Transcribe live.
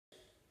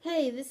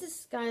Hey, this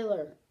is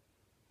Skylar,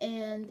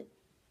 and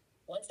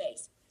One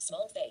face,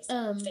 small face,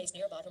 face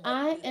near bottom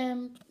I right.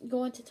 am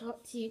going to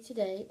talk to you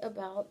today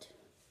about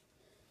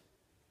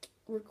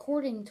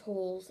recording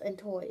tools and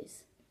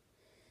toys.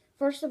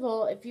 First of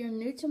all, if you're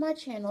new to my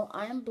channel,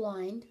 I am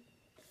blind,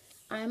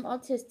 I am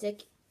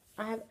autistic,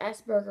 I have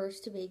Asperger's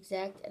to be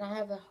exact, and I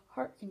have a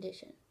heart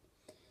condition.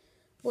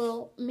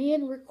 Well, me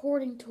and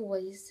recording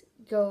toys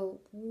go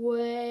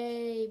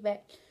way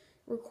back.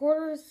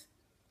 Recorders,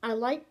 I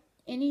like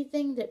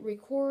anything that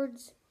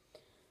records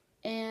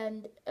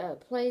and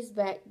plays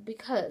back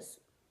because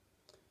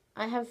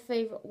I have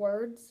favorite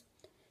words,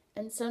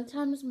 and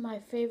sometimes my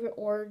favorite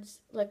words,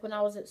 like when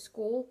I was at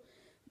school,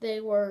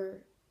 they were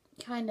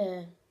kind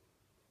of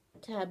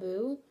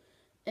taboo,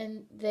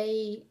 and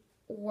they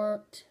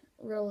weren't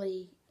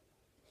really,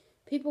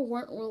 people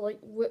weren't really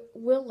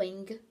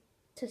willing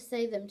to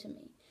say them to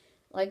me.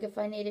 Like if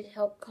I needed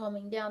help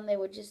calming down, they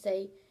would just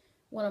say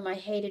one of my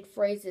hated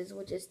phrases,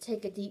 which is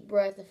take a deep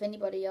breath. If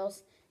anybody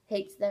else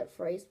hates that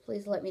phrase,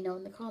 please let me know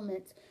in the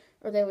comments.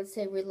 Or they would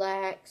say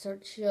relax or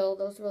chill.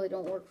 Those really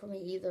don't work for me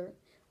either.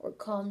 Or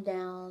calm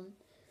down.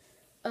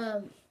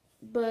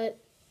 But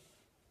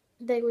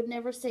they would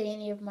never say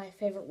any of my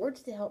favorite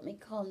words to help me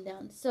calm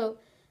down. So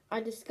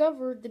I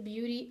discovered the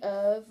beauty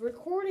of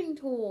recording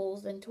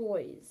tools and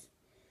toys.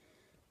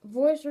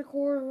 Voice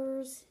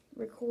recorders,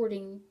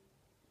 recording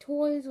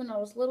toys. When I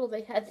was little,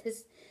 they had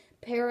this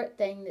parrot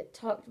thing that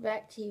talked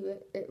back to you.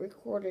 It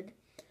recorded.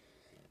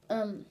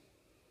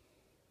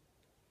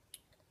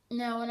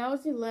 Now, when I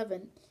was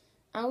 11,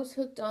 I was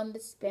hooked on the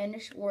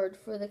Spanish word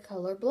for the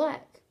color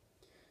black,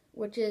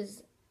 which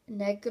is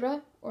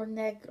negra or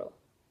negro.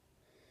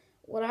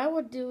 What I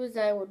would do is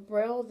I would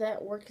braille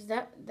that word, because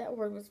that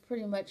word was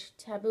pretty much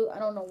taboo. I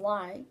don't know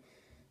why,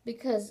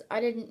 because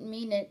I didn't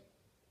mean it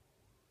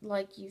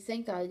like you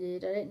think I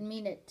did. I didn't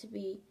mean it to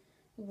be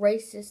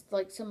racist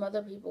like some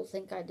other people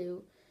think I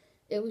do.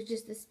 It was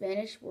just the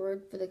Spanish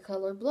word for the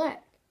color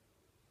black.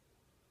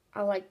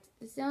 I liked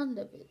the sound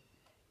of it.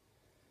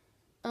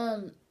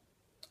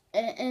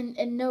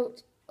 And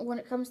note, when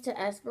it comes to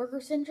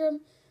Asperger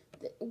syndrome,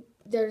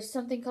 there's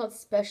something called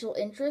special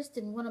interest,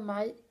 and one of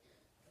my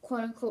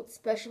quote-unquote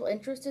special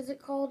interest, as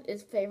it called,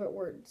 is favorite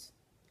words.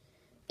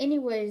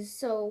 Anyways,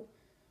 so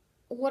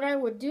what I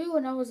would do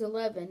when I was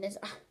 11 is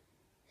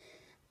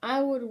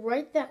I would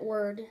write that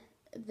word,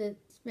 the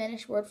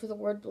Spanish word for the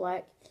word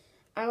black,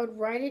 I would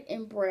write it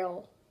in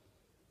Braille,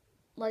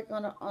 like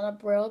on a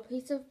Braille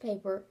piece of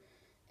paper,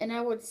 and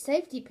I would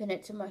safety pin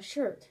it to my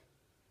shirt.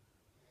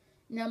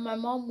 Now, my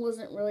mom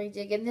wasn't really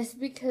digging this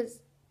because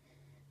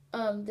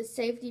the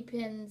safety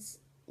pins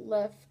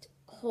left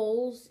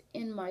holes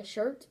in my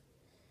shirt.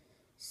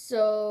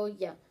 So,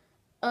 yeah.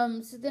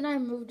 So then I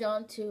moved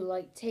on to,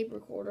 like, tape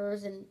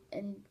recorders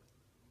and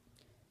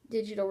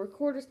digital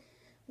recorders,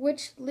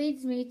 which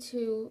leads me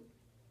to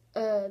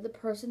the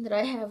person that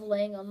I have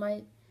laying on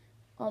my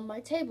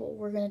table.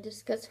 We're going to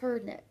discuss her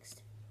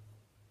next.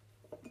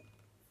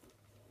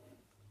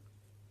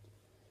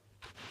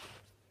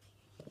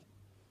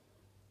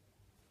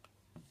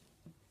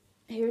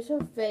 Here's her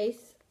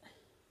face.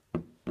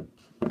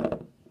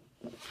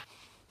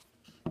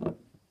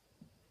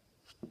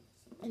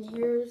 And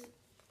here's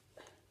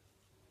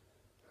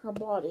her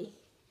body.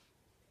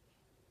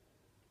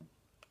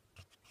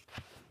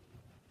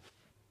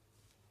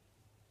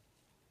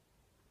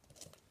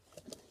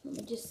 Let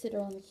me just sit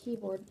her on the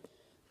keyboard.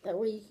 That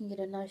way you can get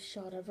a nice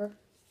shot of her.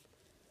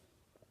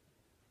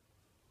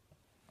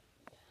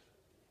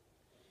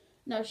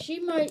 Now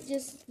you might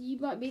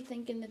be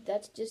thinking that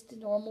that's just a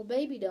normal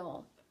baby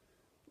doll.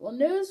 Well,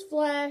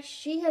 newsflash,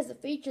 she has a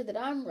feature that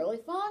I'm really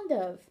fond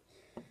of.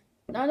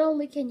 Not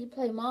only can you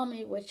play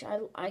mommy, which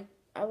I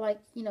like,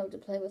 to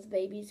play with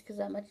babies because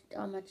I'm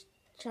a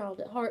child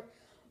at heart,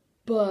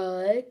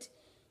 but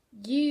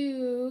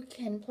you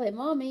can play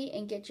mommy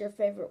and get your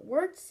favorite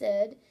word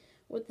said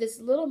with this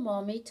Little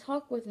Mommy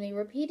Talk With Me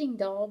repeating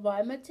doll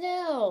by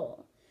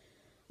Mattel.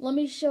 Let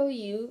me show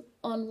you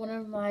on one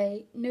of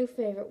my new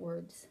favorite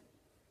words.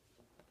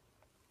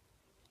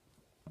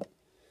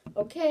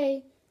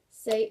 Okay,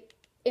 say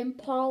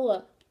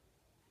impala.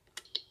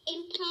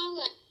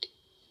 Impala.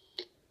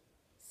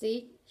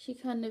 See, she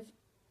kind of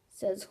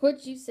says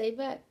what you say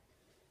back.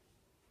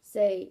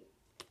 Say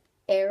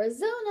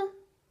Arizona.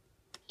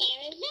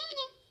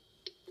 Arizona.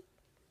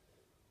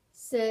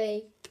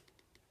 Say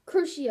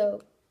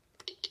Crucio.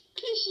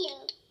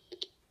 Crucio.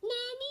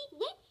 Mommy,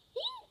 let's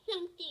sing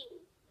something.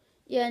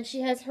 Yeah, and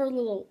she has her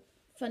little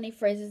funny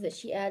phrases that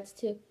she adds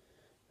too.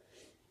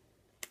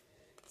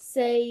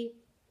 Say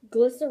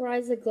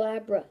glycyrrhiza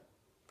glabra.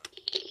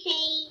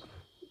 Say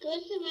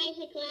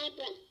glycyrrhiza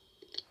glabra.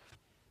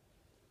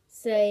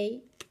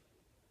 Say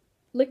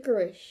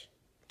licorice.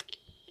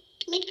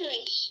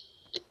 Licorice.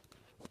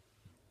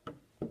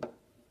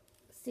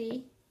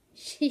 See,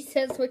 she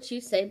says what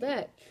you say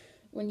back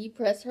when you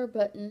press her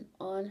button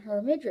on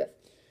her midriff.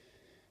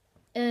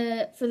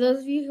 For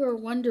those of you who are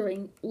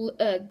wondering,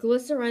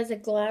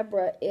 glycyrrhiza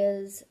glabra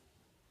is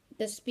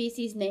the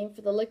species name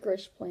for the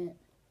licorice plant.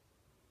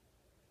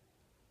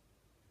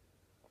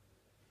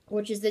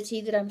 which is the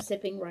tea that I'm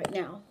sipping right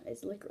now,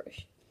 is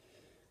licorice.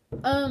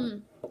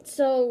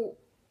 So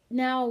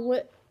now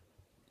what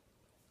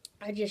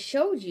I just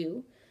showed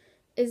you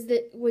is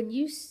that when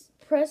you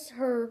press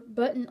her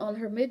button on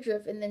her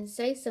midriff and then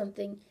say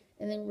something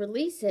and then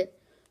release it,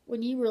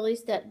 when you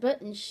release that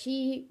button,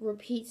 she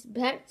repeats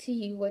back to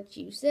you what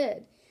you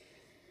said,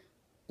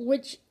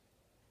 which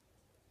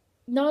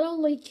not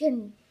only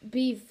can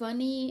be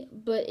funny,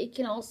 but it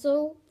can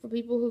also, for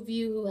people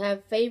who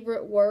have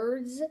favorite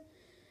words,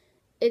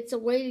 it's a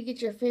way to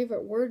get your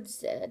favorite words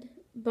said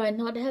by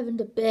not having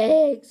to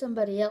beg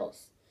somebody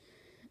else.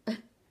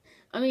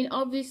 I mean,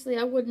 obviously,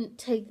 I wouldn't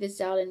take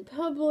this out in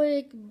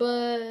public,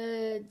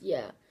 but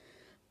yeah,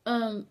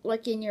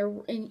 like in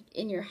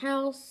your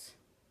house,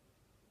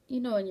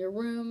 in your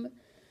room,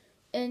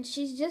 and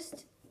she's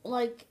just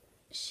like,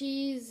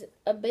 she's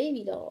a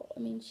baby doll. I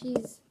mean,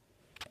 she's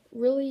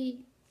really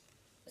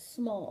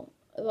small,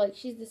 like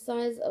she's the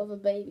size of a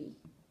baby.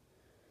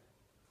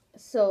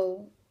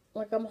 So,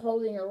 like, I'm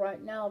holding her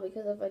right now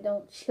because if I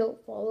don't, she'll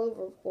fall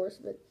over, of course.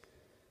 But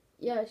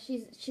yeah,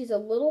 she's a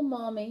little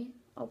mommy.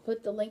 I'll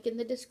put the link in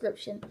the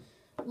description.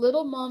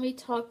 Little Mommy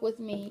Talk With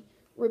Me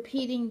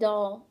Repeating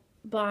Doll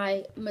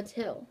by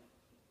Mattel.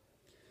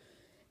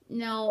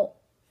 Now,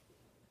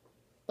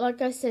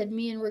 like I said,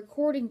 me and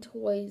recording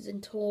toys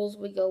and tools,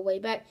 we go way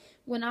back.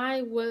 When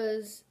I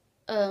was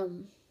at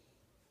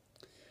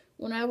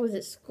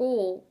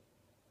school,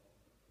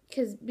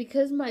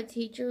 because my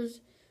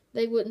teachers,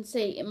 they wouldn't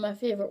say my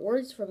favorite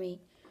words for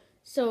me.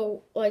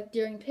 So, like,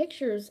 during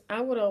pictures,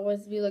 I would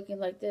always be looking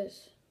like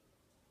this.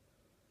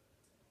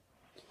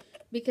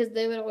 Because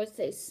they would always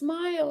say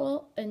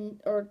smile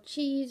or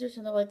cheese or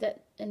something like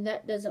that, and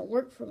that doesn't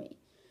work for me.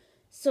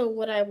 So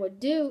what I would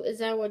do is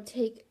I would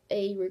take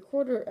a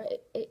recorder.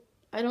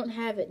 I don't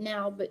have it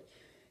now, but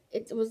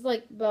it was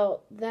like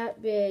about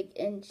that big,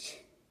 and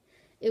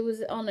it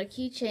was on a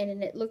keychain,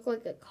 and it looked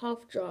like a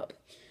cough drop,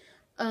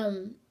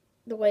 the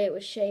way it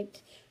was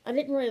shaped. I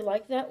didn't really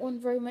like that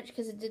one very much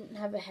because it didn't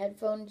have a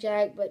headphone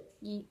jack, but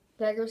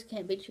beggars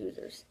can't be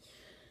choosers.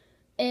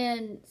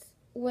 And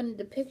when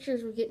the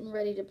pictures were getting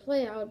ready to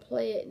play, I would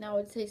play it, and I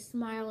would say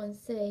smile and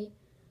say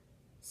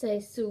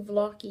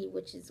souvlaki,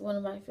 which is one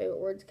of my favorite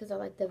words because I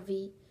like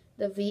the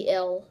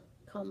VL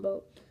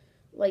combo,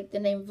 like the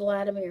name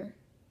Vladimir,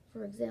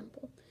 for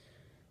example,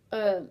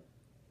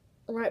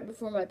 right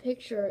before my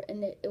picture,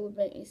 and it would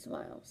make me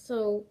smile.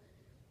 So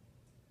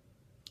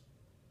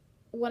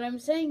what I'm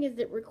saying is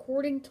that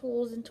recording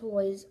tools and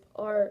toys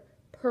are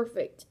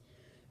perfect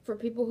for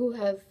people who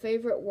have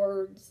favorite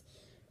words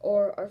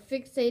or are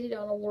fixated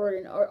on a word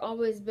and are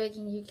always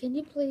begging you, can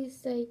you please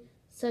say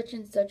such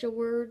and such a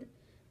word?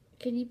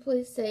 Can you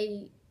please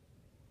say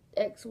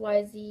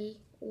XYZ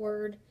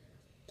word?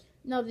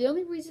 Now, the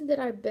only reason that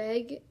I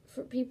beg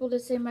for people to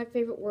say my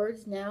favorite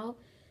words now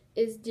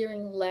is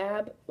during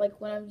lab,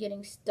 like when I'm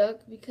getting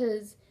stuck,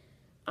 because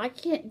I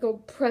can't go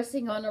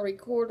pressing on a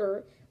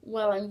recorder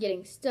while I'm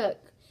getting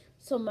stuck.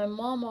 So my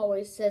mom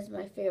always says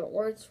my favorite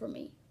words for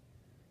me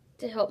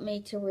to help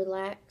me to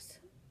relax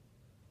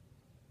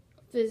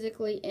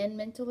physically and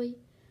mentally.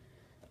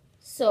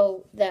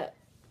 So that,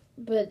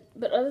 but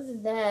other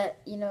than that,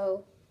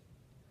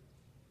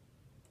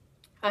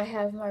 I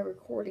have my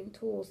recording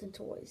tools and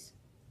toys.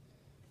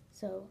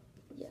 So,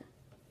 yeah.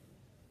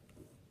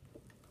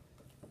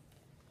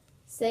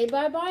 Say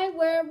bye-bye,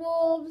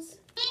 werewolves.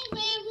 Bye,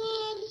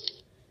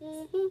 werewolves.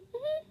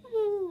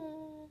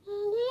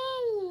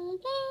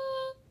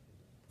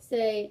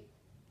 Say,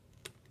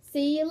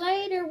 see you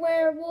later,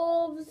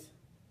 werewolves.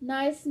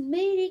 Nice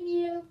meeting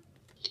you.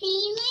 See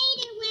you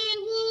later,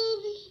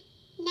 werewolves.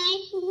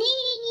 Nice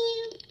meeting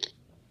you.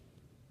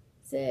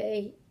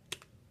 Say,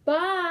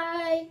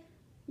 bye.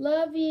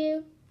 Love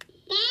you.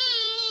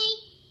 Bye.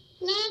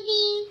 Love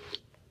you.